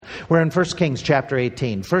We're in 1 Kings chapter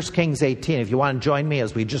 18. 1 Kings 18, if you want to join me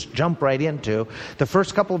as we just jump right into the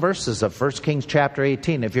first couple of verses of 1 Kings chapter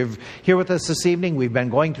 18. If you're here with us this evening, we've been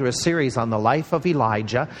going through a series on the life of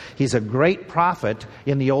Elijah. He's a great prophet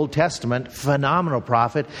in the Old Testament, phenomenal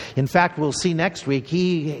prophet. In fact, we'll see next week,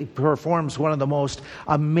 he performs one of the most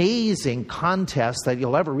amazing contests that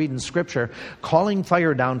you'll ever read in Scripture, calling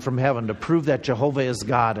fire down from heaven to prove that Jehovah is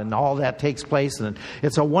God, and all that takes place. And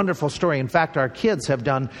it's a wonderful story. In fact, our kids have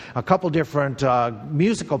done a couple different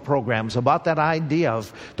musical programs about that idea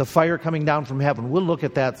of the fire coming down from heaven. We'll look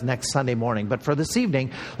at that next Sunday morning. But for this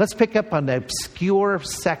evening, let's pick up on the obscure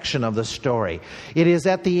section of the story. It is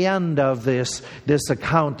at the end of this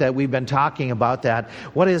account that we've been talking about, that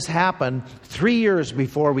what has happened 3 years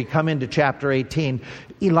before we come into chapter 18.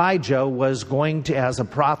 Elijah was going to, as a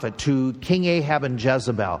prophet, to King Ahab and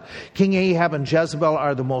Jezebel. King Ahab and Jezebel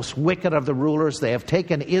are the most wicked of the rulers. They have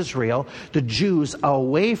taken Israel, the Jews,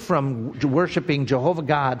 away from worshiping Jehovah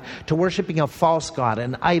God to worshiping a false god,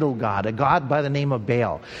 an idol god, a god by the name of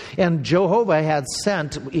Baal. And Jehovah had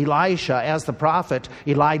sent Elijah as the prophet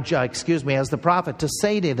to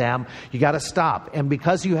say to them, you got to stop. And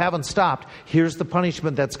because you haven't stopped, here's the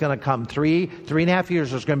punishment that's going to come. 3.5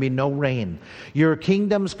 years, there's going to be no rain. Your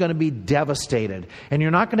kingdom's going to be devastated. And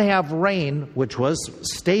you're not going to have rain, which was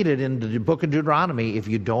stated in the book of Deuteronomy. If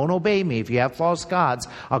you don't obey me, if you have false gods,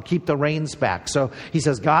 I'll keep the rains back. So he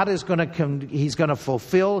says God is going to he's going to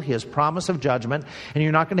fulfill his promise of judgment, and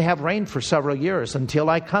you're not going to have rain for several years until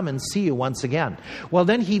I come and see you once again. Well,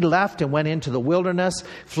 then he left and went into the wilderness,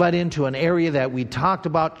 fled into an area that we talked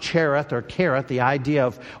about, Cherith or Kerith, the idea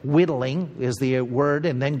of whittling is the word,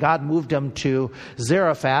 and then God moved him to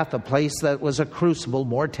Zarephath, a place that was a crucible,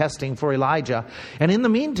 more testing for Elijah. And in the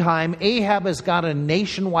meantime, Ahab has got a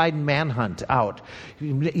nationwide manhunt out.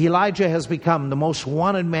 Elijah has become the most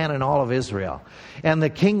wanted man in all of Israel. And the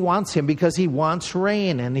king wants him because he wants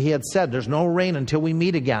rain. And he had said, there's no rain until we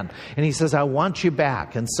meet again. And he says, I want you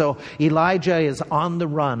back. And so Elijah is on the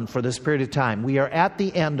run for this period of time. We are at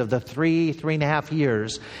the end of the 3.5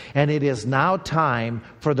 years. And it is now time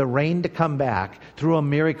for the rain to come back through a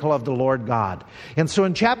miracle of the Lord God. And so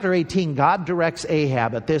in chapter 18, God directs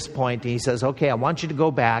Ahab at this point. And he says, okay, I want you to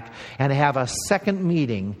go back and have a second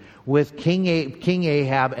meeting with King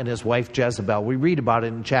Ahab and his wife Jezebel. We read about it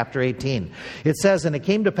in chapter 18. It says, and it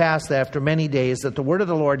came to pass that after many days that the word of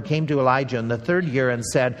the Lord came to Elijah in the 3rd year and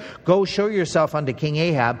said, go show yourself unto King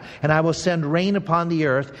Ahab, and I will send rain upon the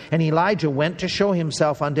earth. And Elijah went to show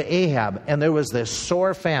himself unto Ahab. And there was this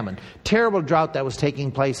sore famine, terrible drought that was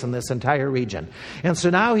taking place in this entire region. And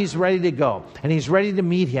so now he's ready to go, and he's ready to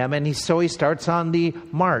meet him, and so he starts on the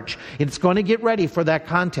march. It's going to get ready for that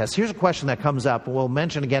contest. Here's a question that comes up, and we'll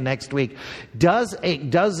mention again next week. Does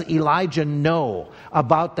Elijah know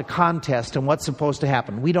about the contest and what's supposed to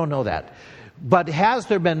happen? We don't know that. But has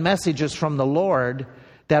there been messages from the Lord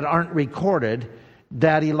that aren't recorded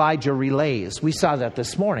that Elijah relays? We saw that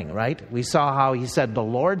this morning, right? We saw how he said, the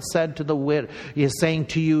Lord said to the widow, he is saying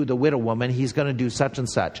to you, the widow woman, he's going to do such and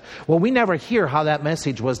such. Well, we never hear how that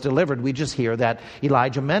message was delivered. We just hear that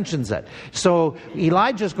Elijah mentions it. So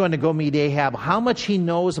Elijah's going to go meet Ahab. How much he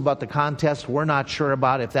knows about the contest, we're not sure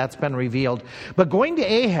about, if that's been revealed. But going to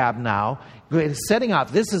Ahab now, setting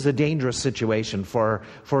up, this is a dangerous situation for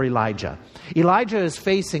Elijah. Elijah is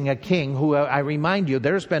facing a king who, I remind you,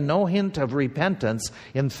 there's been no hint of repentance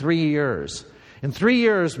in 3 years. In 3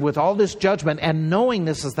 years, with all this judgment and knowing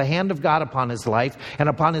this is the hand of God upon his life and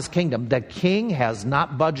upon his kingdom, the king has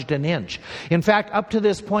not budged an inch. In fact, up to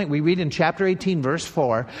this point, we read in chapter 18, verse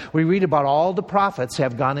 4, we read about all the prophets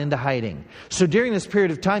have gone into hiding. So during this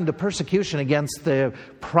period of time, the persecution against the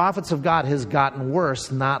prophets of God has gotten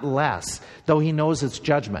worse, not less, though he knows it's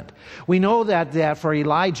judgment. We know that for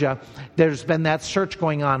Elijah, there's been that search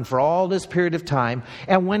going on for all this period of time.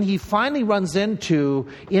 And when he finally runs into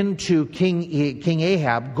King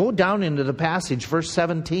Ahab, go down into the passage, verse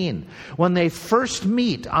 17. When they first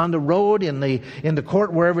meet on the road, in the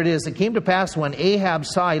court, wherever it is, it came to pass when Ahab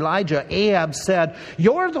saw Elijah, Ahab said,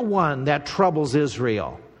 you're the one that troubles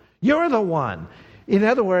Israel. You're the one. In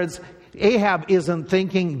other words, Ahab isn't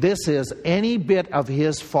thinking this is any bit of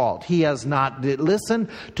his fault. He has not listened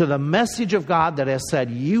to the message of God that has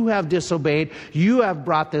said, you have disobeyed, you have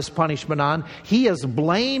brought this punishment on. He is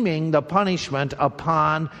blaming the punishment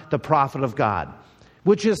upon the prophet of God,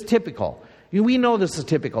 which is typical. We know this is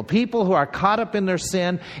typical. People who are caught up in their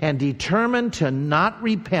sin and determined to not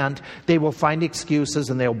repent, they will find excuses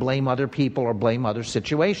and they'll blame other people or blame other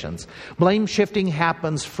situations. Blame shifting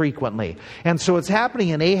happens frequently. And so it's happening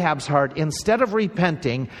in Ahab's heart. Instead of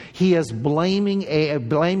repenting, he is blaming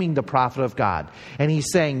the prophet of God. And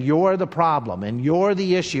he's saying, you're the problem and you're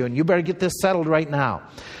the issue and you better get this settled right now.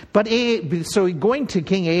 But so going to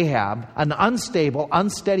King Ahab, an unstable,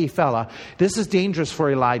 unsteady fella, this is dangerous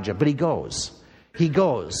for Elijah, but he goes. He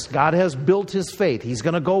goes. God has built his faith. He's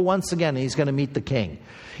going to go once again and he's going to meet the king.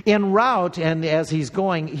 En route, and as he's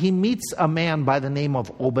going, he meets a man by the name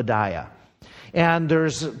of Obadiah. And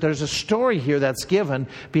there's a story here that's given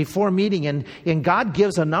before meeting, and God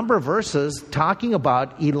gives a number of verses talking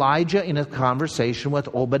about Elijah in a conversation with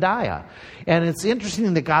Obadiah. And it's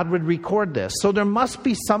interesting that God would record this. So there must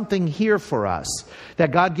be something here for us,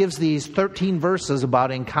 that God gives these 13 verses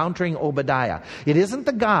about encountering Obadiah. It isn't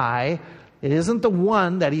the guy, it isn't the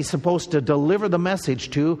one that he's supposed to deliver the message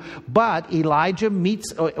to, but Elijah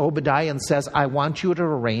meets Obadiah and says, I want you to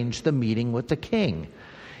arrange the meeting with the king.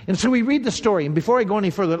 And so we read the story, and before I go any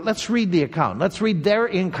further, let's read the account. Let's read their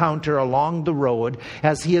encounter along the road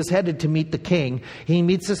as he is headed to meet the king. He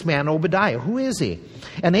meets this man, Obadiah. Who is he?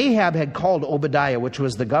 And Ahab had called Obadiah, which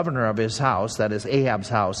was the governor of his house, that is Ahab's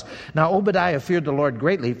house. Now Obadiah feared the Lord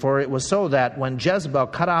greatly, for it was so that when Jezebel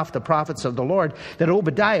cut off the prophets of the Lord, that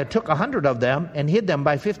Obadiah took 100 of them and hid them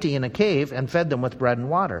by 50 in a cave and fed them with bread and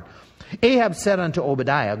water. Ahab said unto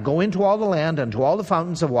Obadiah, Go into all the land, unto all the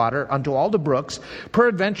fountains of water, unto all the brooks.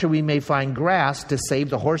 Peradventure we may find grass to save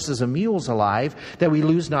the horses and mules alive, that we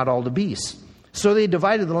lose not all the beasts. So they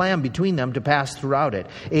divided the land between them to pass throughout it.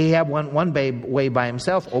 Ahab went one way by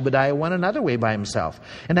himself, Obadiah went another way by himself.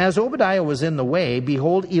 And as Obadiah was in the way,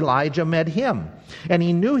 behold, Elijah met him. And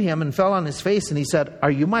he knew him and fell on his face, and he said,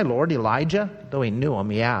 Are you my lord Elijah? Though he knew him,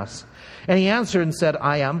 he asked. And he answered and said,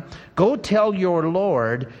 I am. Go tell your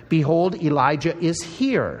Lord, behold, Elijah is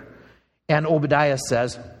here. And Obadiah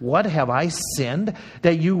says, What have I sinned,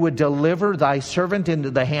 that you would deliver thy servant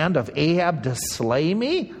into the hand of Ahab to slay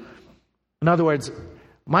me? In other words,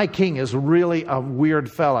 my king is really a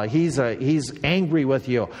weird fella. He's angry with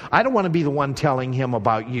you. I don't want to be the one telling him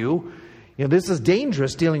about you. You know, this is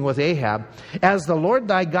dangerous dealing with Ahab. As the Lord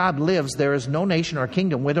thy God lives, there is no nation or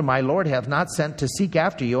kingdom whither my Lord hath not sent to seek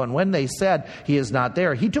after you. And when they said, He is not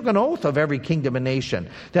there, he took an oath of every kingdom and nation,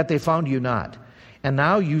 that they found you not. And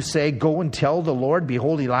now you say, Go and tell the Lord,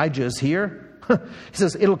 behold, Elijah is here. He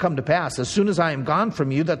says, It'll come to pass, as soon as I am gone from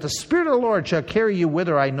you, that the Spirit of the Lord shall carry you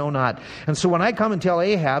whither I know not. And so when I come and tell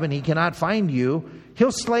Ahab, and he cannot find you,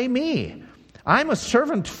 he'll slay me. I'm a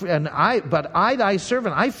servant, but I, thy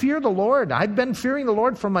servant, I fear the Lord. I've been fearing the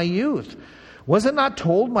Lord from my youth. Was it not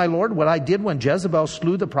told, my Lord, what I did when Jezebel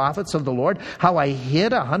slew the prophets of the Lord? How I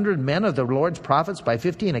hid 100 men of the Lord's prophets by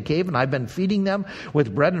 50 in a cave, and I've been feeding them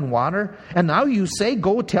with bread and water? And now you say,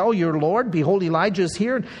 Go tell your Lord, behold, Elijah is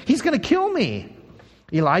here, and he's going to kill me.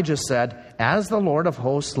 Elijah said, As the Lord of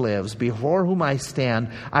hosts lives, before whom I stand,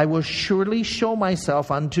 I will surely show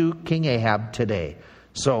myself unto King Ahab today.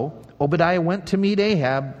 So Obadiah went to meet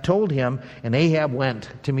Ahab, told him, and Ahab went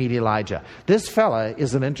to meet Elijah. This fella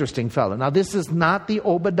is an interesting fella. Now, this is not the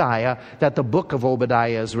Obadiah that the book of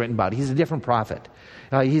Obadiah is written about. He's a different prophet.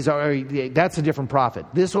 That's a different prophet.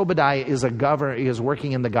 This Obadiah is he is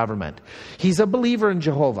working in the government. He's a believer in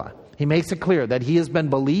Jehovah. He makes it clear that he has been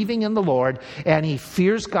believing in the Lord, and he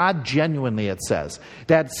fears God genuinely, it says.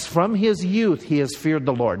 That's from his youth he has feared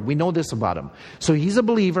the Lord. We know this about him. So he's a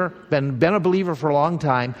believer, been a believer for a long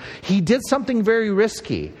time. He did something very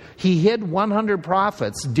risky. He hid 100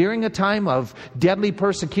 prophets during a time of deadly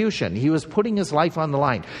persecution. He was putting his life on the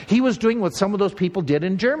line. He was doing what some of those people did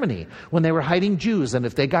in Germany when they were hiding Jews, and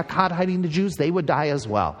if they got caught hiding the Jews, they would die as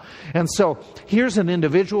well. And so here's an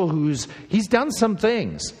individual he's done some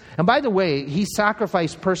things. And by the way, he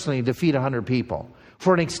sacrificed personally to feed 100 people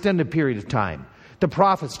for an extended period of time. The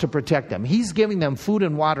prophets to protect them. He's giving them food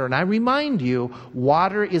and water. And I remind you,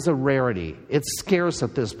 water is a rarity. It's scarce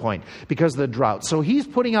at this point because of the drought. So he's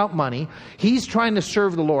putting out money. He's trying to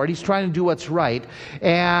serve the Lord. He's trying to do what's right.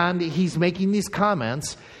 And he's making these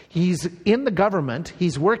comments. He's in the government.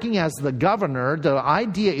 He's working as the governor. The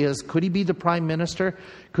idea is, could he be the prime minister?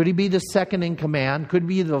 Could he be the second in command? Could he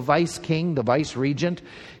be the vice king, the vice regent,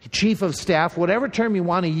 chief of staff, whatever term you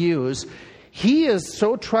want to use? He is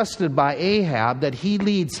so trusted by Ahab that he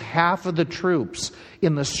leads half of the troops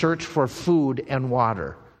in the search for food and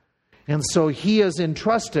water. And so he is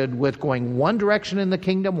entrusted with going one direction in the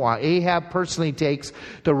kingdom, while Ahab personally takes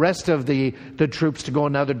the rest of the troops to go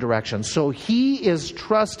another direction. So he is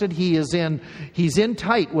trusted. He's in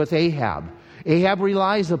tight with Ahab. Ahab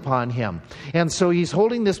relies upon him. And so he's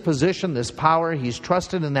holding this position, this power. He's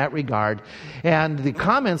trusted in that regard. And the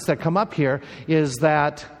comments that come up here is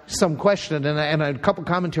that some question, and a couple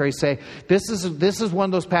commentaries say, this is one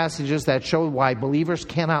of those passages that show why believers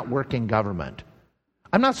cannot work in government.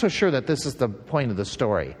 I'm not so sure that this is the point of the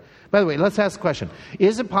story. By the way, let's ask the question.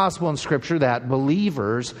 Is it possible in Scripture that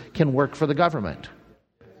believers can work for the government?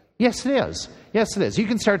 Yes, it is. Yes, it is. You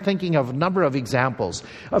can start thinking of a number of examples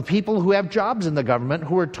of people who have jobs in the government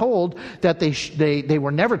who are told that they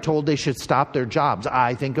were never told they should stop their jobs.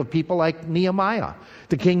 I think of people like Nehemiah,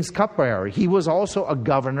 the king's cupbearer. He was also a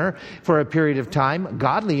governor for a period of time, a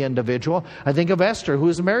godly individual. I think of Esther, who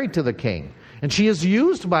is married to the king. And she is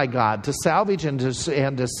used by God to salvage and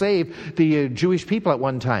to save the Jewish people at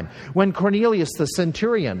one time. When Cornelius the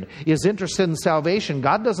centurion is interested in salvation,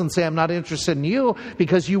 God doesn't say, I'm not interested in you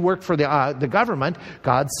because you work for the government.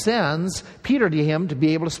 God sends Peter to him to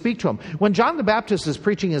be able to speak to him. When John the Baptist is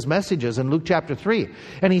preaching his messages in Luke chapter 3,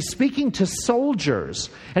 and he's speaking to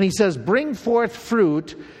soldiers, and he says, bring forth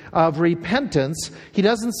fruit of repentance, he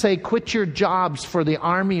doesn't say, quit your jobs for the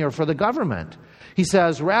army or for the government. He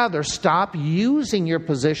says, rather, stop using your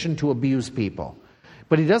position to abuse people.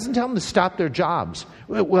 But he doesn't tell them to stop their jobs.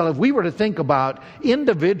 Well, if we were to think about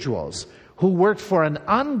individuals who worked for an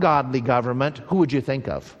ungodly government, who would you think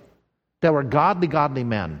of? That were godly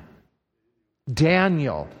men.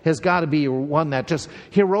 Daniel has got to be one that just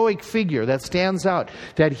heroic figure that stands out.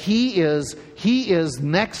 That he is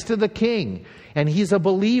next to the king. And he's a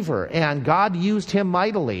believer. And God used him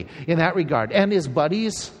mightily in that regard. And his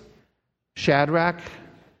buddies, Shadrach,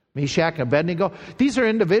 Meshach, and Abednego, these are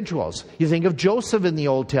individuals. You think of Joseph in the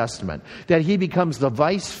Old Testament, that he becomes the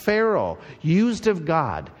vice pharaoh, used of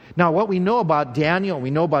God. Now, what we know about Daniel,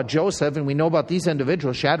 we know about Joseph, and we know about these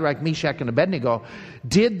individuals, Shadrach, Meshach, and Abednego,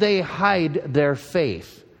 did they hide their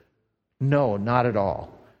faith? No, not at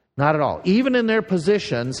all. Not at all. Even in their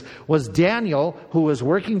positions, was Daniel, who was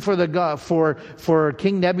working for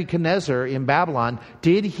King Nebuchadnezzar in Babylon,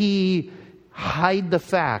 did he hide the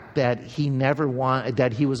fact that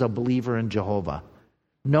that he was a believer in Jehovah?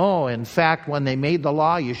 No. In fact, when they made the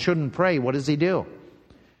law, you shouldn't pray, what does he do?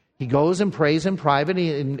 He goes and prays in private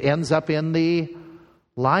and ends up in the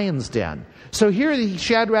lion's den. So here,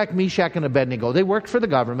 Shadrach, Meshach, and Abednego, they worked for the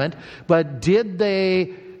government, but did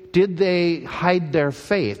they hide their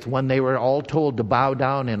faith when they were all told to bow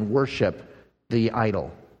down and worship the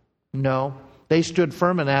idol? No. They stood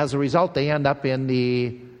firm, and as a result, they end up in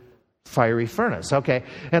the fiery furnace. Okay.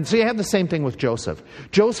 And so you have the same thing with Joseph.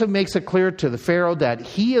 Joseph makes it clear to the Pharaoh that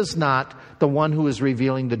he is not the one who is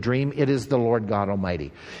revealing the dream. It is the Lord God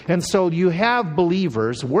Almighty. And so you have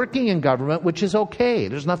believers working in government, which is okay.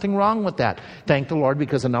 There's nothing wrong with that. Thank the Lord,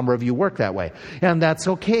 because a number of you work that way. And that's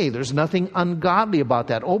okay. There's nothing ungodly about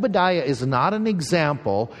that. Obadiah is not an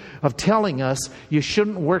example of telling us you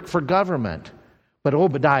shouldn't work for government. But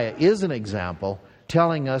Obadiah is an example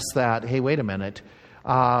telling us that, hey, wait a minute,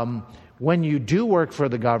 when you do work for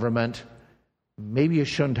the government, maybe you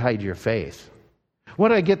shouldn't hide your faith.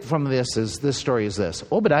 What I get from this story is this.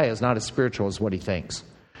 Obadiah is not as spiritual as what he thinks.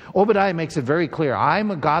 Obadiah makes it very clear,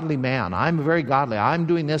 I'm a godly man. I'm very godly. I'm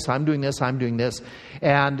doing this, I'm doing this, I'm doing this.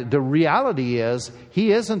 And the reality is,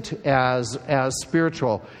 he isn't as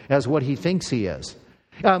spiritual as what he thinks he is.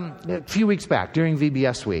 A few weeks back, during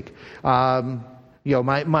VBS week,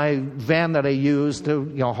 my van that I use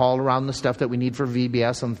to haul around the stuff that we need for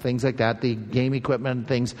VBS and things like that, the game equipment and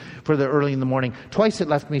things for the early in the morning, twice it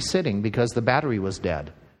left me sitting because the battery was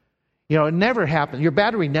dead. It never happens. Your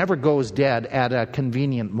battery never goes dead at a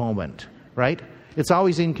convenient moment, right? It's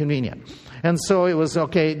always inconvenient. And so it was,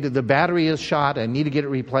 okay, the battery is shot, I need to get it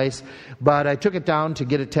replaced, but I took it down to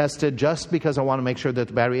get it tested just because I want to make sure that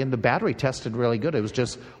the battery tested really good. It was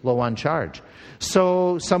just low on charge.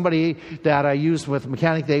 So somebody that I used with a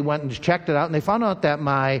mechanic, they went and checked it out, and they found out that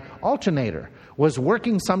my alternator was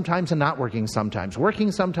working sometimes and not working sometimes.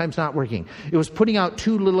 Working sometimes, not working. It was putting out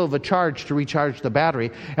too little of a charge to recharge the battery,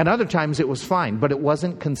 and other times it was fine, but it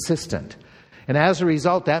wasn't consistent. And as a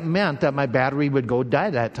result, that meant that my battery would go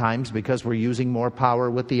dead at times because we're using more power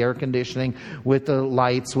with the air conditioning, with the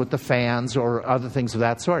lights, with the fans, or other things of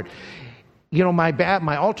that sort.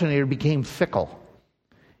 My alternator became fickle.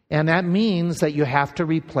 And that means that you have to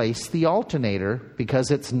replace the alternator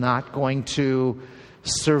because it's not going to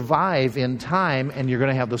survive in time, and you're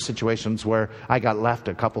going to have those situations where I got left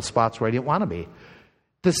a couple spots where I didn't want to be.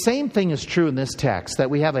 The same thing is true in this text, that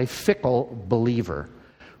we have a fickle believer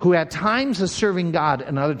who at times is serving God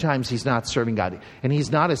and other times he's not serving God. And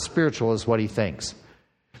he's not as spiritual as what he thinks.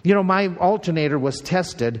 You know, my alternator was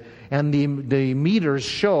tested, and the meters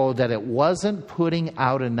show that it wasn't putting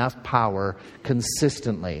out enough power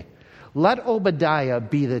consistently. Let Obadiah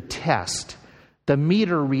be the test, the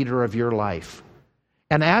meter reader of your life.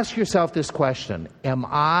 And ask yourself this question: am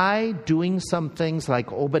I doing some things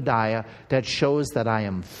like Obadiah that shows that I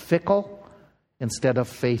am fickle instead of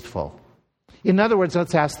faithful? In other words,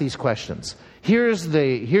 let's ask these questions. Here's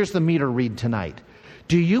the meter read tonight.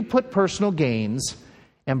 Do you put personal gains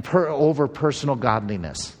over personal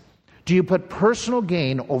godliness? Do you put personal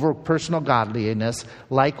gain over personal godliness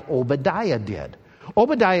like Obadiah did?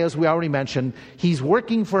 Obadiah, as we already mentioned, he's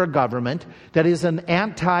working for a government that is an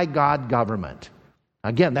anti-God government.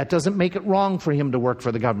 Again, that doesn't make it wrong for him to work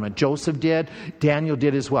for the government. Joseph did, Daniel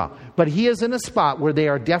did as well. But he is in a spot where they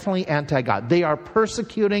are definitely anti-God. They are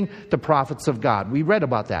persecuting the prophets of God. We read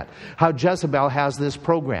about that, how Jezebel has this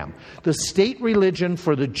program. The state religion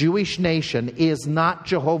for the Jewish nation is not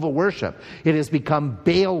Jehovah worship. It has become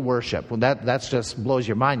Baal worship. Well, that just blows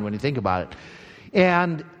your mind when you think about it.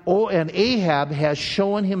 And Ahab has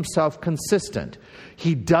shown himself consistent.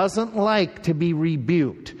 He doesn't like to be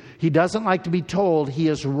rebuked. He doesn't like to be told he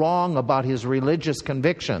is wrong about his religious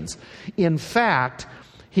convictions. In fact,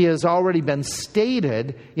 he has already been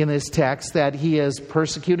stated in this text that he is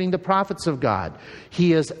persecuting the prophets of God.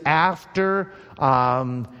 He is after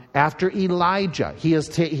Elijah. He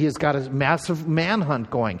has got a massive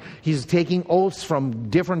manhunt going. He's taking oaths from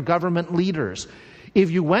different government leaders. If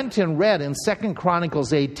you went and read in 2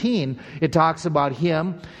 Chronicles 18, it talks about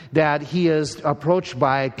him, that he is approached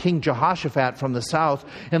by King Jehoshaphat from the south,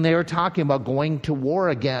 and they are talking about going to war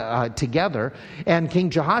again together. And King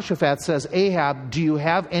Jehoshaphat says, Ahab, do you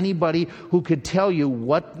have anybody who could tell you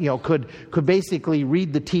what, could basically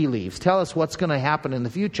read the tea leaves? Tell us what's going to happen in the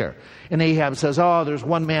future. And Ahab says, there's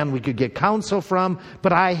one man we could get counsel from,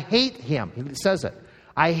 but I hate him. He says it.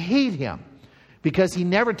 I hate him, because he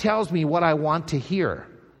never tells me what I want to hear.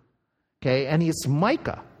 Okay, and it's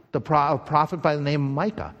Micah, a prophet by the name of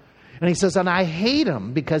Micah. And he says, and I hate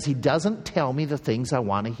him because he doesn't tell me the things I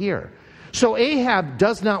want to hear. So Ahab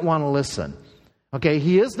does not want to listen. Okay,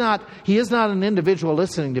 he is not an individual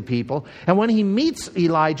listening to people. And when he meets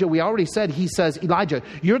Elijah, we already said, he says, Elijah,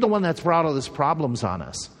 you're the one that's brought all these problems on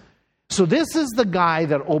us. So this is the guy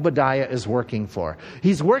that Obadiah is working for.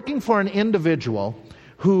 He's working for an individual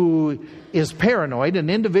who is paranoid, an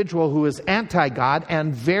individual who is anti-God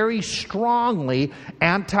and very strongly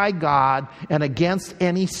anti-God and against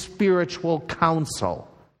any spiritual counsel.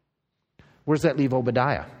 Where does that leave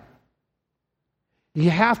Obadiah?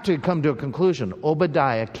 You have to come to a conclusion.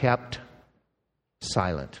 Obadiah kept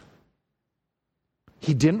silent.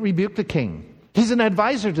 He didn't rebuke the king. He's an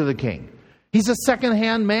advisor to the king. He's a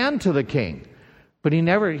second-hand man to the king. But he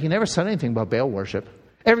never said anything about Baal worship.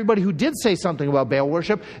 Everybody who did say something about Baal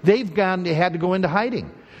worship, they had to go into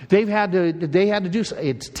hiding. They had to do.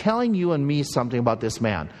 It's telling you and me something about this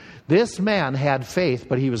man. This man had faith,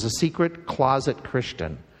 but he was a secret closet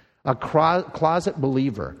Christian, a closet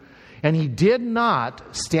believer. And he did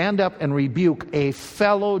not stand up and rebuke a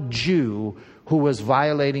fellow Jew who was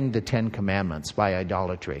violating the 10 Commandments by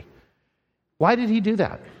idolatry. Why did he do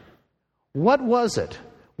that? What was it?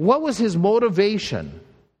 What was his motivation?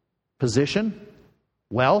 Position?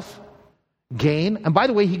 Wealth? Gain? And by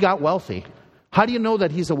the way, he got wealthy. How do you know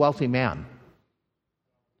that he's a wealthy man?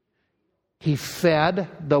 He fed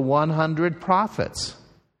the 100 prophets.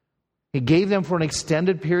 He gave them for an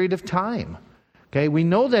extended period of time. Okay, we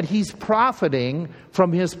know that he's profiting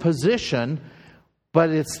from his position, but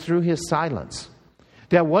it's through his silence.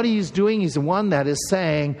 That what he's doing is the one that is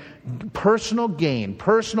saying personal gain,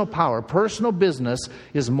 personal power, personal business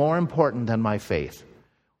is more important than my faith.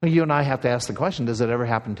 Well, you and I have to ask the question, does it ever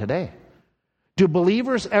happen today? Do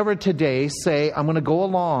believers ever today say, I'm going to go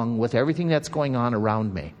along with everything that's going on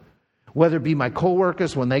around me? Whether it be my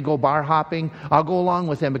coworkers when they go bar hopping, I'll go along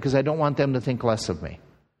with them because I don't want them to think less of me.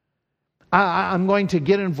 I'm going to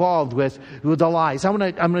get involved with the lies. I'm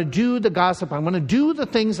going to do the gossip. I'm going to do the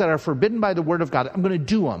things that are forbidden by the Word of God. I'm going to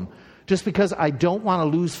do them just because I don't want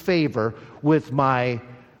to lose favor with my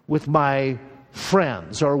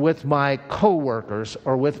friends or with my coworkers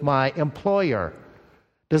or with my employer.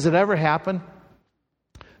 Does it ever happen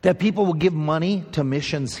that people will give money to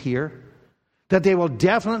missions here? That they will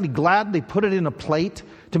definitely gladly put it in a plate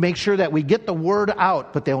to make sure that we get the word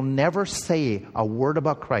out, but they'll never say a word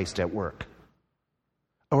about Christ at work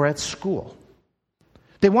or at school.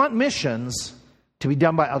 They want missions to be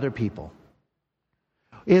done by other people.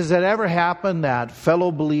 Has it ever happened that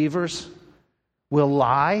fellow believers will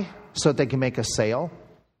lie so that they can make a sale,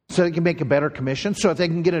 so they can make a better commission, so that they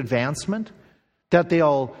can get advancement, that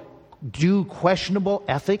they'll do questionable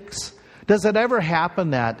ethics? Does it ever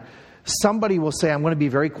happen that somebody will say, I'm going to be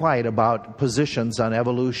very quiet about positions on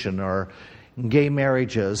evolution or gay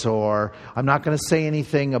marriages, or I'm not going to say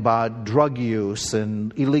anything about drug use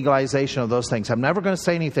and illegalization of those things. I'm never going to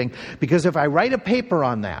say anything, because if I write a paper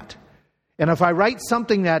on that, and if I write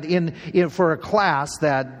something that for a class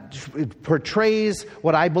that portrays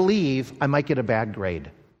what I believe, I might get a bad grade.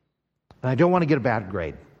 And I don't want to get a bad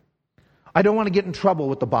grade. I don't want to get in trouble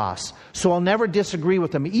with the boss. So I'll never disagree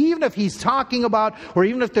with him. Even if he's talking about, or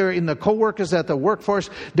even if they're in the co-workers at the workforce,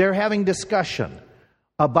 they're having discussion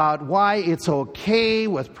about why it's okay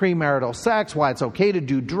with premarital sex, why it's okay to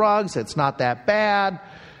do drugs, it's not that bad.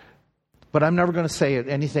 But I'm never going to say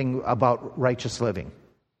anything about righteous living.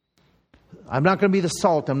 I'm not going to be the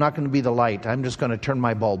salt, I'm not going to be the light. I'm just going to turn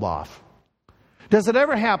my bulb off. Does it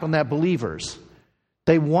ever happen that believers,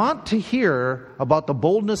 they want to hear about the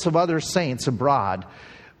boldness of other saints abroad,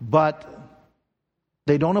 but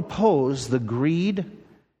they don't oppose the greed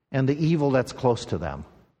and the evil that's close to them?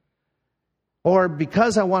 Or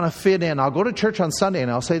because I want to fit in, I'll go to church on Sunday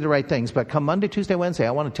and I'll say the right things, but come Monday, Tuesday, Wednesday,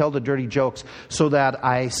 I want to tell the dirty jokes so that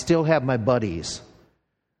I still have my buddies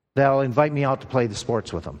that'll invite me out to play the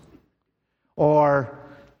sports with them. Or,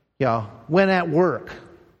 when at work,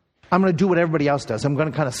 I'm going to do what everybody else does. I'm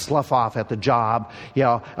going to kind of slough off at the job,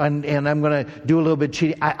 and I'm going to do a little bit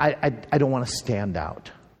cheating. I don't want to stand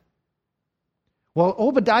out. Well,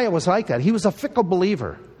 Obadiah was like that. He was a fickle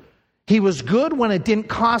believer. He was good when it didn't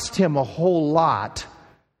cost him a whole lot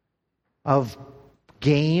of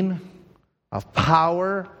gain, of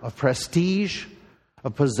power, of prestige,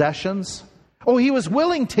 of possessions. Oh, he was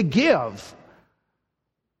willing to give,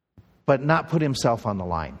 but not put himself on the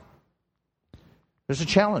line. There's a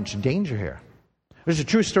challenge, a danger here. There's a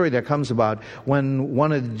true story that comes about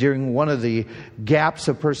when during one of the gaps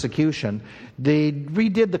of persecution, they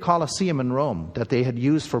redid the Colosseum in Rome that they had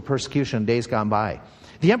used for persecution in days gone by.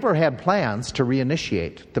 The emperor had plans to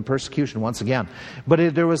reinitiate the persecution once again.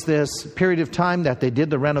 But there was this period of time that they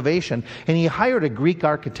did the renovation, and he hired a Greek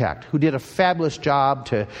architect who did a fabulous job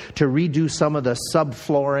to redo some of the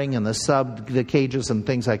subflooring and the cages and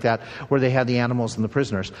things like that, where they had the animals and the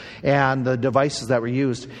prisoners, and the devices that were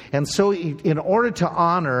used. And so in order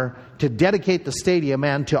to dedicate the stadium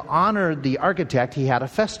and to honor the architect, he had a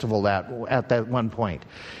festival at that one point.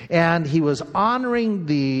 And he was honoring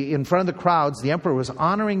in front of the crowds, the emperor was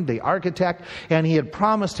honoring the architect, and he had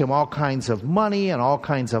promised him all kinds of money and all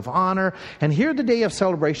kinds of honor. And here the day of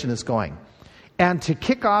celebration is going. And to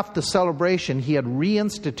kick off the celebration, he had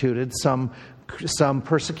reinstituted some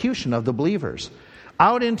persecution of the believers.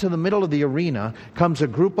 Out into the middle of the arena comes a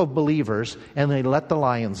group of believers, and they let the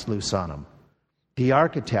lions loose on them. The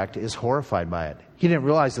architect is horrified by it. He didn't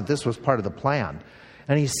realize that this was part of the plan.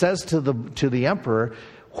 And he says to the emperor,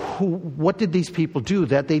 what did these people do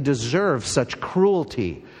that they deserve such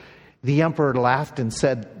cruelty? The emperor laughed and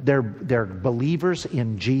said, they're believers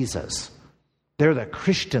in Jesus. They're the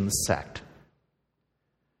Christian sect.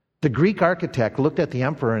 The Greek architect looked at the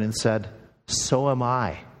emperor and said, so am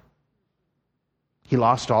I. He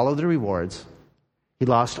lost all of the rewards. He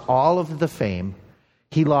lost all of the fame.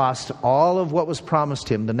 He lost all of what was promised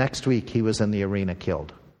him. The next week, he was in the arena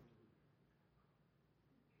killed.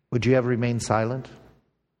 Would you have remained silent?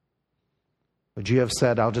 Would you have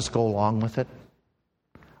said, I'll just go along with it?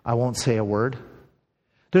 I won't say a word?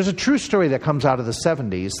 There's a true story that comes out of the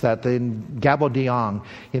 70s that in Gabodiong,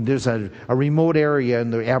 there's a remote area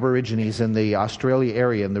in the Aborigines in the Australia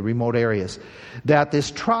area, in the remote areas, that this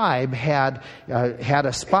tribe had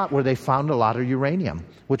a spot where they found a lot of uranium,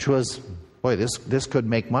 which was, boy, this could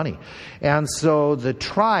make money. And so the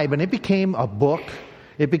tribe, and it became a book,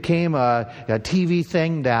 it became a TV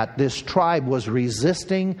thing that this tribe was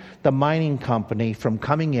resisting the mining company from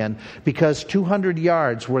coming in because 200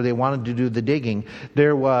 yards where they wanted to do the digging,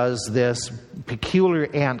 there was this peculiar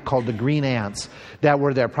ant called the green ants that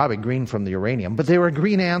were there, probably green from the uranium, but they were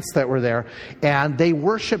green ants that were there, and they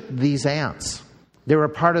worshipped these ants. They were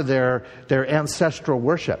part of their ancestral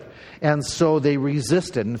worship. And so they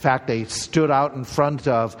resisted. In fact, they stood out in front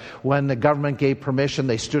of, when the government gave permission,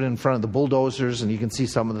 they stood in front of the bulldozers, and you can see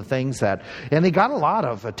some of the things and they got a lot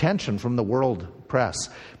of attention from the world press.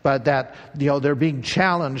 But that, they're being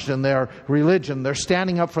challenged in their religion. They're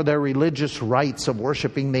standing up for their religious rights of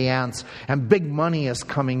worshiping the ants, and big money is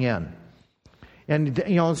coming in. And,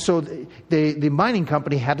 so the mining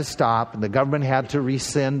company had to stop, and the government had to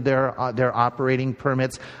rescind their operating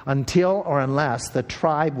permits until or unless the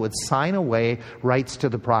tribe would sign away rights to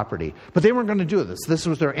the property. But they weren't going to do this. This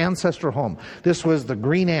was their ancestral home. This was the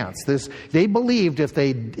green ants. They believed if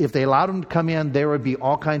they allowed them to come in, there would be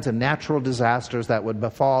all kinds of natural disasters that would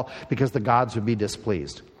befall because the gods would be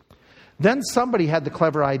displeased. Then somebody had the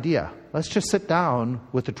clever idea. Let's just sit down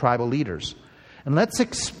with the tribal leaders and let's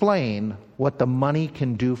explain what the money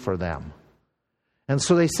can do for them. And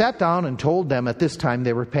so they sat down and told them at this time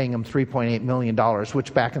they were paying them $3.8 million,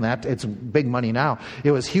 which back in that, it's big money now.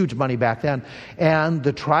 It was huge money back then. And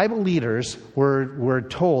the tribal leaders were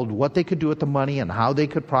told what they could do with the money and how they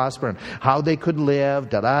could prosper and how they could live,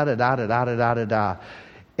 da-da-da-da-da-da-da-da-da.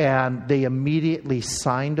 And they immediately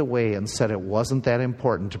signed away and said it wasn't that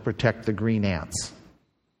important to protect the green ants.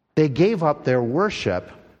 They gave up their worship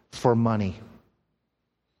for money.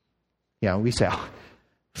 We say,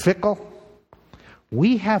 fickle.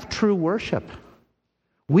 We have true worship.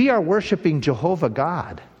 We are worshiping Jehovah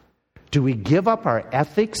God. Do we give up our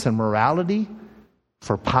ethics and morality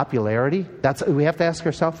for popularity? We have to ask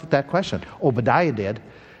ourselves that question. Obadiah did.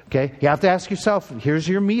 Okay, you have to ask yourself, here's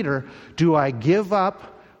your meter. Do I give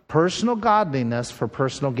up personal godliness for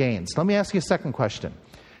personal gains? Let me ask you a second question.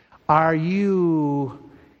 Are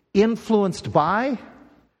you influenced by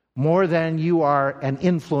more than you are an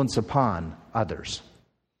influence upon others?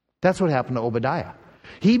 That's what happened to Obadiah.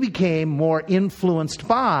 He became more influenced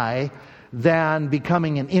by than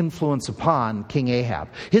becoming an influence upon King Ahab.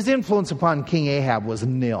 His influence upon King Ahab was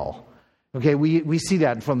nil. Okay, we see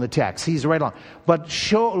that from the text. He's right on. But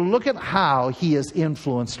look at how he is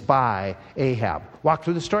influenced by Ahab. Walk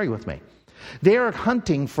through the story with me. They are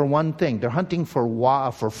hunting for one thing. They're hunting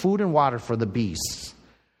for food and water for the beasts.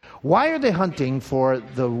 Why are they hunting for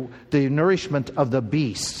the nourishment of the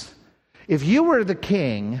beasts? If you were the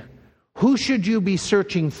king, who should you be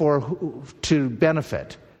searching for to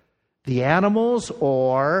benefit? The animals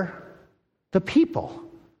or the people?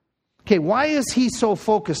 Okay, why is he so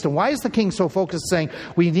focused? And why is the king so focused saying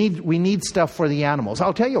we need stuff for the animals?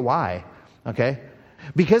 I'll tell you why. Okay?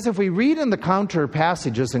 Because if we read in the counter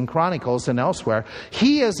passages in Chronicles and elsewhere,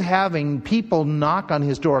 he is having people knock on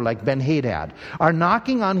his door, like Ben-Hadad, are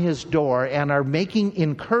knocking on his door and are making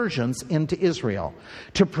incursions into Israel.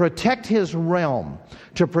 To protect his realm,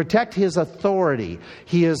 to protect his authority,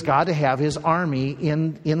 he has got to have his army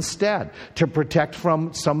instead. To protect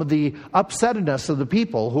from some of the upsetness of the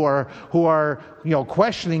people who are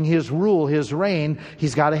questioning his rule, his reign,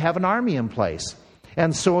 he's got to have an army in place.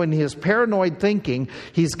 And so in his paranoid thinking,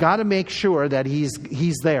 he's got to make sure that he's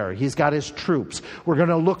there. He's got his troops. We're going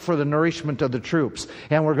to look for the nourishment of the troops.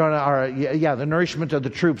 And we're going to, the nourishment of the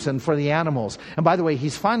troops and for the animals. And by the way,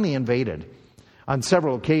 he's finally invaded on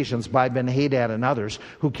several occasions by Ben-Hadad and others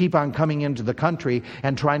who keep on coming into the country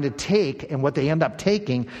and trying to take, and what they end up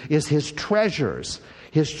taking is his treasures.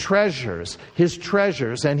 His treasures,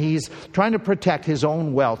 and he's trying to protect his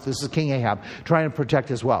own wealth. This is King Ahab, trying to protect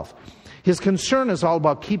his wealth. His concern is all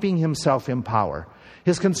about keeping himself in power.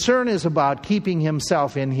 His concern is about keeping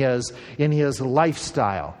himself in his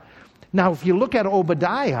lifestyle. Now, if you look at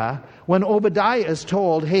Obadiah, when Obadiah is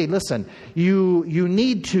told, hey, listen, you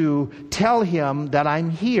need to tell him that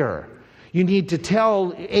I'm here. You need to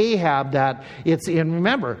tell Ahab that it's in.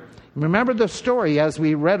 Remember the story as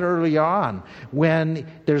we read earlier on, when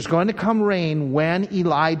there's going to come rain when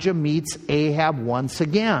Elijah meets Ahab once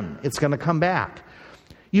again. It's going to come back.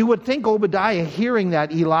 You would think Obadiah, hearing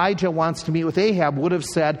that Elijah wants to meet with Ahab, would have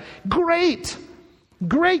said, great,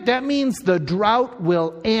 that means the drought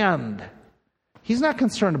will end. He's not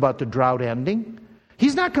concerned about the drought ending.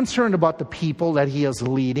 He's not concerned about the people that he is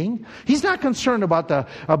leading. He's not concerned about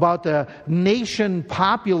the nation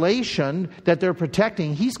population that they're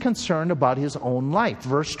protecting. He's concerned about his own life.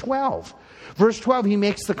 Verse 12. Verse 12, he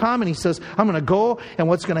makes the comment. He says, I'm going to go, and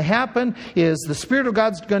what's going to happen is the Spirit of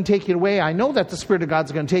God's going to take you away. I know that the Spirit of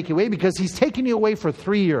God's going to take you away because he's taken you away for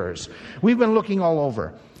 3 years. We've been looking all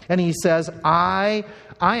over. And he says, I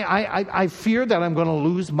fear that I'm going to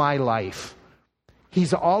lose my life.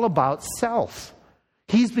 He's all about self.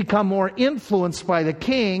 He's become more influenced by the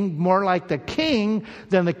king, more like the king,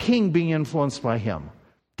 than the king being influenced by him.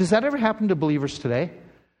 Does that ever happen to believers today?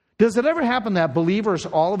 Does it ever happen that believers,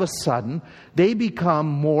 all of a sudden, they become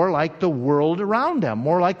more like the world around them,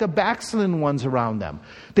 more like the backslidden ones around them?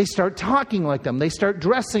 They start talking like them. They start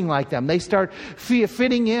dressing like them. They start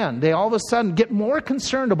fitting in. They all of a sudden get more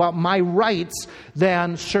concerned about my rights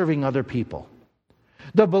than serving other people.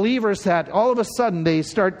 The believers that all of a sudden they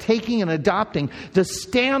start taking and adopting the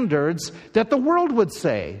standards that the world would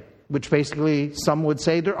say. which basically some would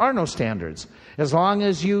say there are no standards. As long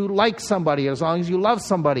as you like somebody, as long as you love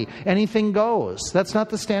somebody, anything goes. That's not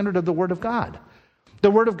the standard of the Word of God. The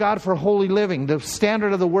Word of God for holy living, the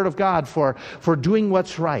standard of the Word of God for doing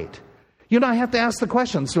what's right. You know, I have to ask the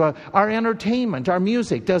questions. Our entertainment, our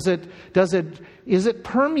music, is it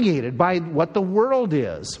permeated by what the world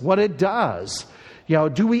is, what it does? You know,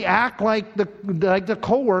 do we act like the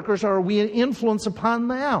co-workers, or are we an influence upon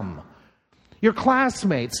them? Your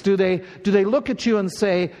classmates, do they look at you and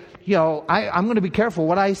say, you know, I'm going to be careful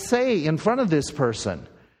what I say in front of this person,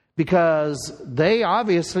 because they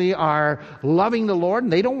obviously are loving the Lord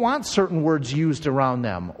and they don't want certain words used around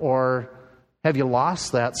them? Or have you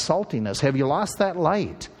lost that saltiness? Have you lost that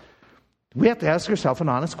light? We have to ask yourself an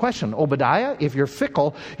honest question. Obadiah, if you're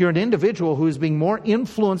fickle, you're an individual who is being more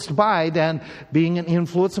influenced by than being an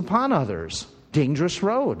influence upon others. Dangerous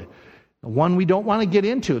road. One we don't want to get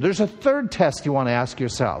into. There's a third test you want to ask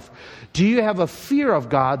yourself. Do you have a fear of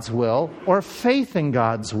God's will or faith in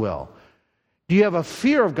God's will? Do you have a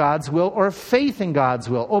fear of God's will or faith in God's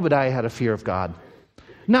will? Obadiah had a fear of God.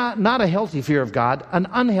 Not a healthy fear of God, an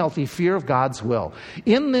unhealthy fear of God's will.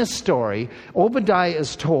 In this story, Obadiah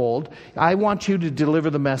is told, I want you to deliver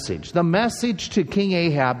the message to King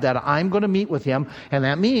Ahab that I'm going to meet with him, and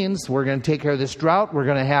that means we're going to take care of this drought, we're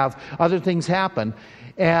going to have other things happen.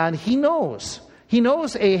 And he knows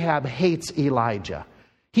Ahab hates Elijah.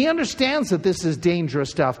 He understands that this is dangerous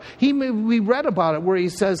stuff. We read about it where he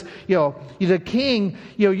says, you know, the king,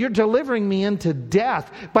 you know, you're delivering me into death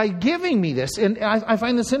by giving me this. And I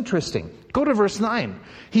find this interesting. Go to verse 9.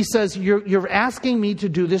 He says, you're asking me to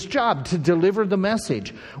do this job, to deliver the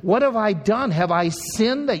message. What have I done? Have I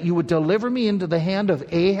sinned that you would deliver me into the hand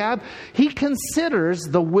of Ahab? He considers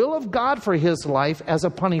the will of God for his life as a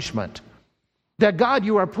punishment. That God,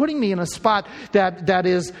 you are putting me in a spot that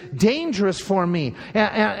is dangerous for me.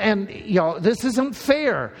 And you know, this isn't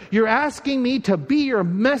fair. You're asking me to be your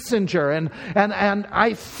messenger. And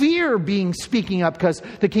I fear speaking up because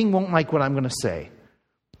the king won't like what I'm going to say.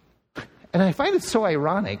 And I find it so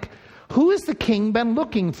ironic. Who has the king been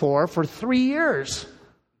looking for 3 years?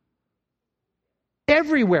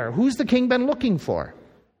 Everywhere. Who's the king been looking for?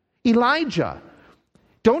 Elijah.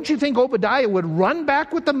 Don't you think Obadiah would run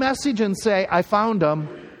back with the message and say, I found him?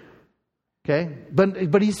 Okay?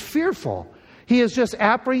 But he's fearful. He is just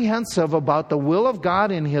apprehensive about the will of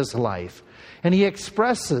God in his life. And he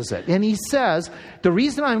expresses it. And he says, the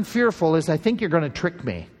reason I'm fearful is I think you're going to trick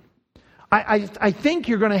me. I think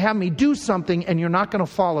you're going to have me do something and you're not going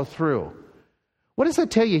to follow through. What does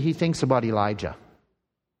that tell you he thinks about Elijah?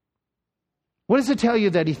 What does it tell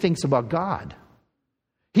you that he thinks about God?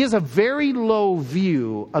 He has a very low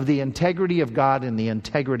view of the integrity of God and the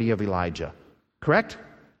integrity of Elijah. Correct?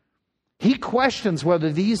 He questions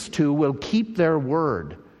whether these two will keep their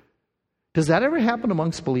word. Does that ever happen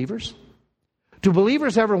amongst believers? Do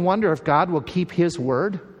believers ever wonder if God will keep his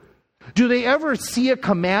word? Do they ever see a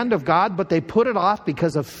command of God, but they put it off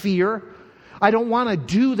because of fear? I don't want to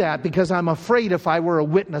do that because I'm afraid if I were a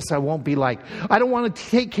witness, I won't be liked. I don't want to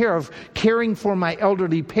take care of caring for my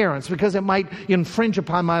elderly parents because it might infringe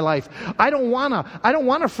upon my life. I don't want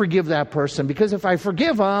to forgive that person because if I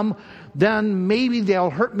forgive them, then maybe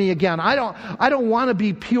they'll hurt me again. I don't want to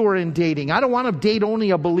be pure in dating. I don't want to date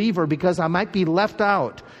only a believer because I might be left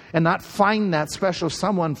out and not find that special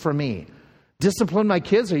someone for me. Discipline my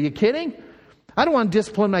kids? Are you kidding? I don't want to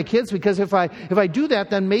discipline my kids because if I do that,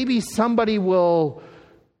 then maybe somebody will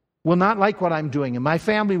not like what I'm doing and my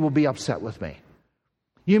family will be upset with me.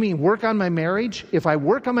 You mean work on my marriage? If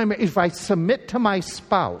I submit to my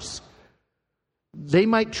spouse, they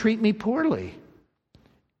might treat me poorly.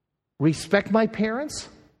 Respect my parents?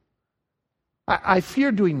 I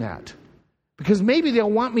fear doing that because maybe they'll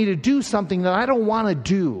want me to do something that I don't want to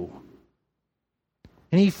do.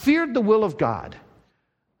 And he feared the will of God.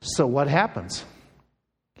 So what happens?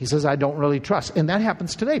 He says, I don't really trust. And that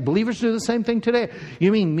happens today. Believers do the same thing today.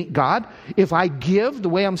 You mean, God, if I give the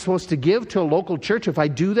way I'm supposed to give to a local church, if I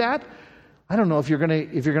do that, I don't know if you're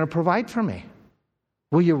going to provide for me.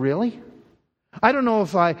 Will you really? I don't know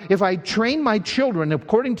if I train my children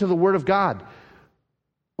according to the Word of God,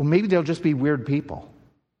 well, maybe they'll just be weird people.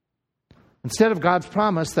 Instead of God's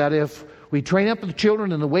promise that if we train up the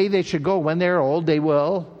children in the way they should go when they're old, they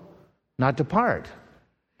will not depart.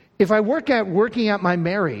 If I working at my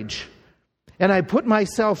marriage and I put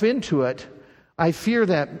myself into it, I fear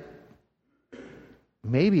that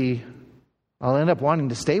maybe I'll end up wanting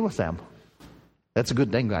to stay with them. That's a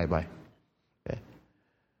good thing, by the way. Okay.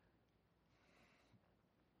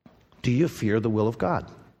 Do you fear the will of God?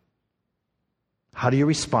 How do you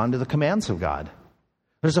respond to the commands of God?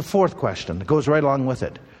 There's a fourth question that goes right along with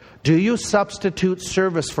it. Do you substitute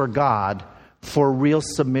service for God for real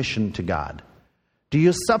submission to God? Do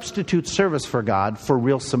you substitute service for God for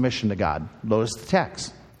real submission to God? Notice the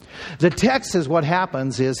text. The text is what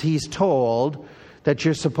happens is he's told that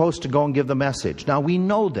you're supposed to go and give the message. Now we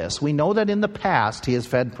know this. We know that in the past he has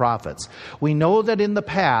fed prophets. We know that in the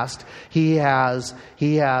past he has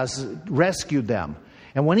rescued them.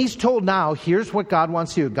 And when he's told now, here's what God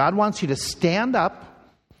wants you. God wants you to stand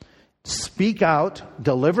up, speak out,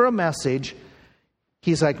 deliver a message.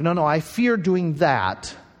 He's like, no, I fear doing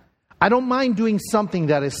that. I don't mind doing something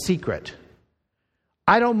that is secret.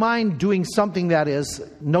 I don't mind doing something that is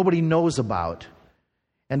nobody knows about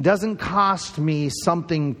and doesn't cost me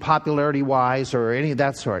something popularity-wise or any of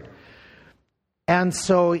that sort. And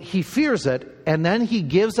so he fears it, and then he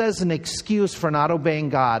gives as an excuse for not obeying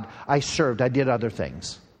God, I served, I did other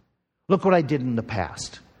things. Look what I did in the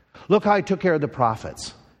past. Look how I took care of the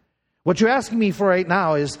prophets. What you're asking me for right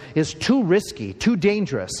now is too risky, too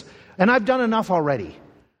dangerous, and I've done enough already.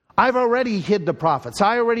 I've already hid the prophets.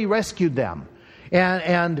 I already rescued them.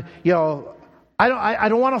 And you know, I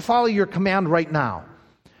don't want to follow your command right now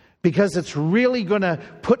because it's really going to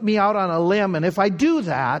put me out on a limb. And if I do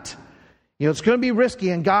that, you know, it's going to be risky.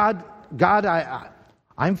 And God,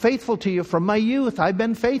 I'm faithful to you from my youth. I've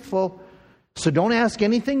been faithful. So don't ask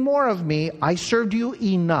anything more of me. I served you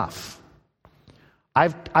enough.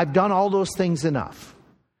 I've done all those things enough.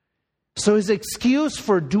 So his excuse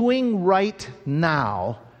for doing right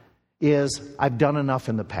now is I've done enough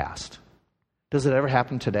in the past. Does it ever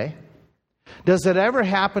happen today? Does it ever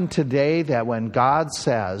happen today that when God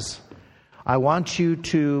says, I want you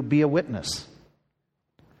to be a witness?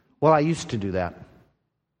 Well, I used to do that.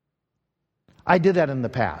 I did that in the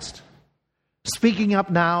past. Speaking up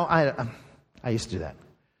now, I used to do that.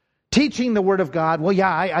 Teaching the Word of God, well, yeah,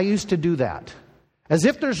 I used to do that. As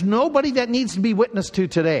if there's nobody that needs to be witnessed to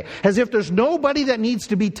today. As if there's nobody that needs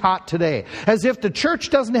to be taught today. As if the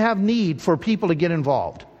church doesn't have need for people to get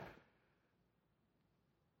involved.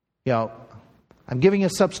 You know, I'm giving a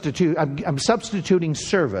substitute. I'm substituting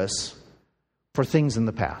service for things in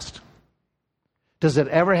the past. Does it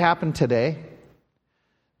ever happen today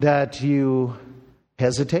that you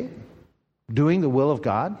hesitate doing the will of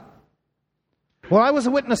God? Well, I was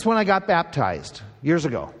a witness when I got baptized years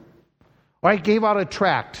ago. Or I gave out a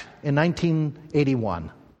tract in 1981. You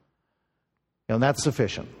know, that's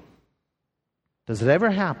sufficient. Does it ever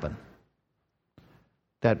happen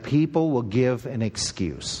that people will give an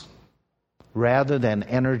excuse rather than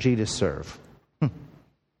energy to serve?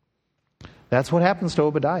 That's what happens to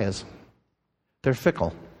Obadiahs. They're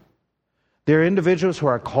fickle. They're individuals who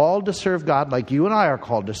are called to serve God like you and I are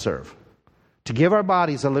called to serve. To give our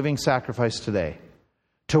bodies a living sacrifice today.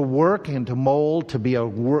 To work and to mold, to be a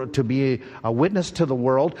witness to the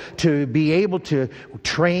world, to be able to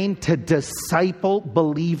train, to disciple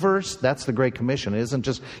believers. That's the Great Commission. It isn't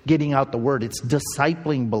just getting out the word. It's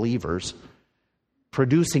discipling believers,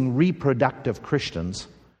 producing reproductive Christians.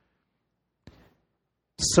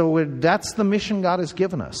 So that's the mission God has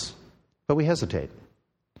given us. But we hesitate.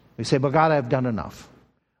 We say, but God, I've done enough.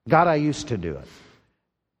 God, I used to do it.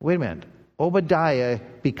 Wait a minute. Obadiah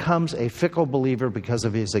becomes a fickle believer because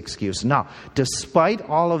of his excuse. Now, despite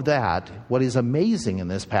all of that, what is amazing in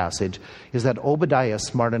this passage is that Obadiah is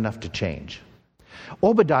smart enough to change.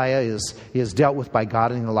 Obadiah is dealt with by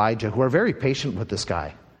God and Elijah, who are very patient with this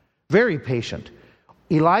guy. Very patient.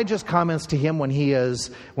 Elijah's comments to him when he is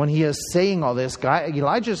saying all this,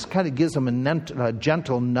 Elijah just kind of gives him a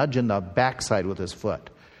gentle nudge in the backside with his foot.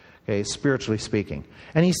 Okay, spiritually speaking.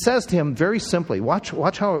 And he says to him very simply, watch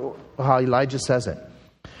how Elijah says it.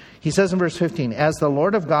 He says in verse 15, as the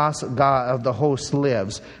Lord of God of the host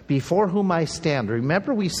lives, before whom I stand.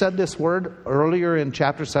 Remember we said this word earlier in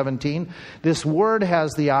chapter 17? This word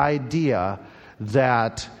has the idea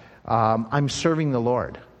that I'm serving the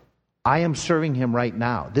Lord. I am serving him right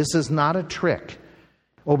now. This is not a trick.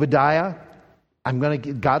 Obadiah,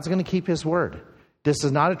 God's going to keep his word. This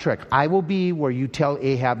is not a trick. I will be where you tell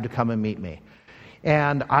Ahab to come and meet me.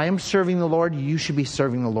 And I am serving the Lord. You should be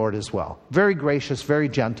serving the Lord as well. Very gracious, very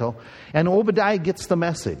gentle. And Obadiah gets the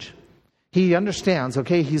message. He understands,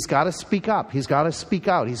 okay, he's got to speak up. He's got to speak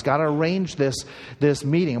out. He's got to arrange this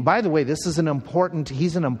meeting. And by the way, he's an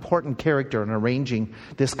important character in arranging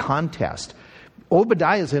this contest.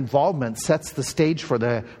 Obadiah's involvement sets the stage for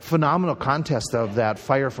the phenomenal contest of that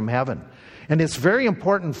fire from heaven. And it's very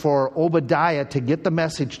important for Obadiah to get the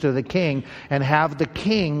message to the king and have the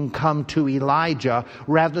king come to Elijah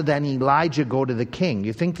rather than Elijah go to the king.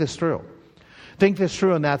 You think this through. Think this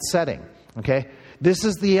through in that setting. Okay? This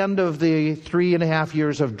is the end of the 3.5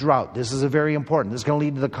 years of drought. This is very important. This is going to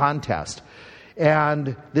lead to the contest.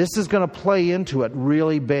 And this is going to play into it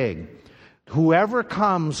really big. Whoever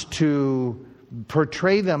comes to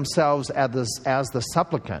portray themselves as the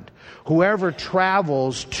supplicant, whoever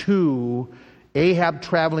travels to Ahab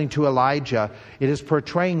traveling to Elijah, it is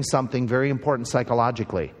portraying something very important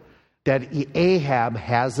psychologically. That Ahab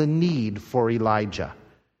has a need for Elijah.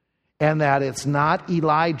 And that it's not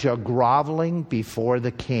Elijah groveling before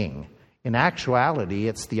the king. In actuality,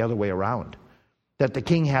 it's the other way around. That the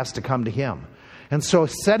king has to come to him. And so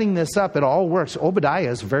setting this up, it all works. Obadiah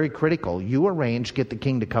is very critical. You arrange, get the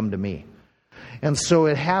king to come to me. And so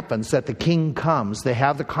it happens that the king comes, they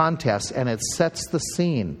have the contest, and it sets the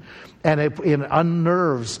scene. And it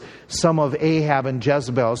unnerves some of Ahab and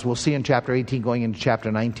Jezebel, as we'll see in chapter 18 going into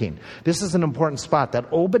chapter 19. This is an important spot,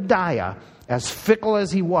 that Obadiah, as fickle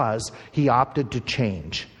as he was, he opted to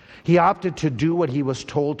change. He opted to do what he was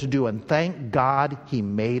told to do, and thank God he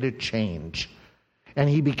made a change. And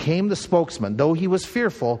he became the spokesman. Though he was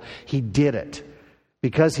fearful, he did it.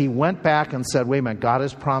 Because he went back and said, wait a minute, God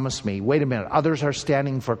has promised me. Wait a minute, others are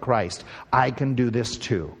standing for Christ. I can do this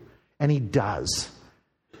too. And he does.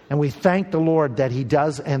 And we thank the Lord that he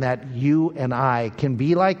does, and that you and I can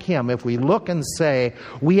be like him. If we look and say,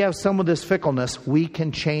 we have some of this fickleness, we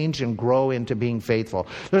can change and grow into being faithful.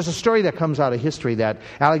 There's a story that comes out of history that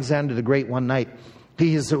Alexander the Great, one night,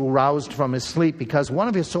 he is aroused from his sleep because one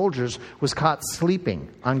of his soldiers was caught sleeping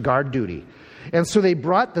on guard duty. And so they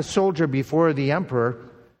brought the soldier before the emperor,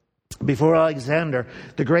 before Alexander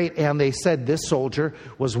the Great, and they said this soldier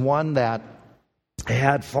was one that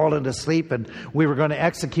had fallen asleep and we were going to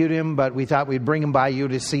execute him, but we thought we'd bring him by you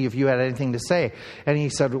to see if you had anything to say. And he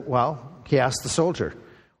said, he asked the soldier,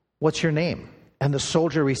 what's your name? And the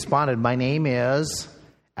soldier responded, my name is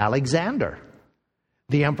Alexander.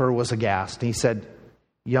 The emperor was aghast. He said,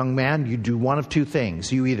 young man, you do one of two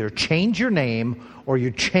things. You either change your name or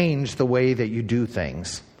you change the way that you do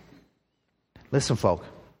things. Listen, folk.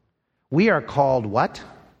 We are called what?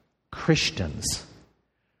 Christians.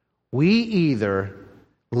 We either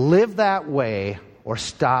live that way or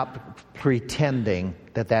stop pretending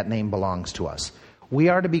that name belongs to us. We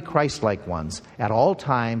are to be Christ-like ones. At all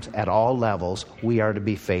times, at all levels, we are to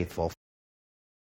be faithful.